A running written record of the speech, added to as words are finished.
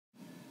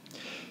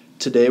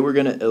Today we're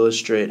going to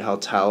illustrate how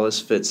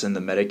Talyst fits in the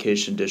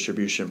medication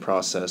distribution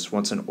process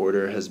once an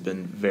order has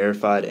been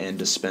verified and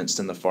dispensed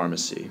in the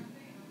pharmacy.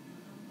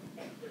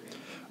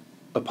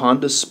 Upon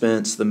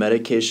dispense, the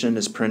medication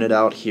is printed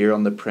out here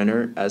on the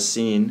printer as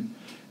seen,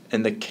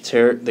 and the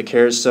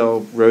carousel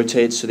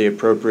rotates to the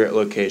appropriate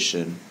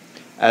location,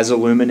 as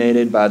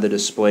illuminated by the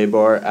display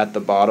bar at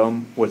the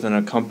bottom with an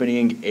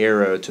accompanying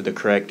arrow to the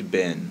correct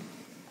bin.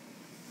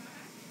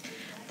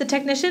 The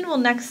technician will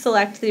next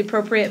select the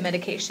appropriate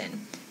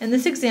medication. In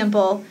this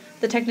example,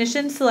 the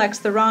technician selects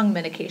the wrong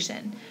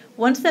medication.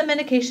 Once that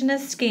medication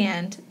is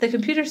scanned, the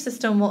computer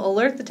system will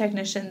alert the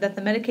technician that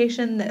the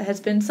medication that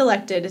has been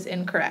selected is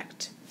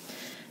incorrect.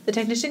 The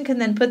technician can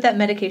then put that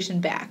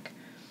medication back.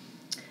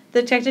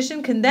 The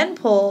technician can then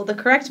pull the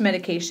correct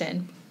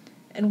medication,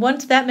 and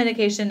once that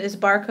medication is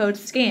barcode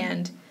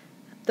scanned,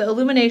 the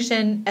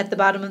illumination at the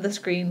bottom of the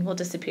screen will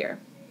disappear.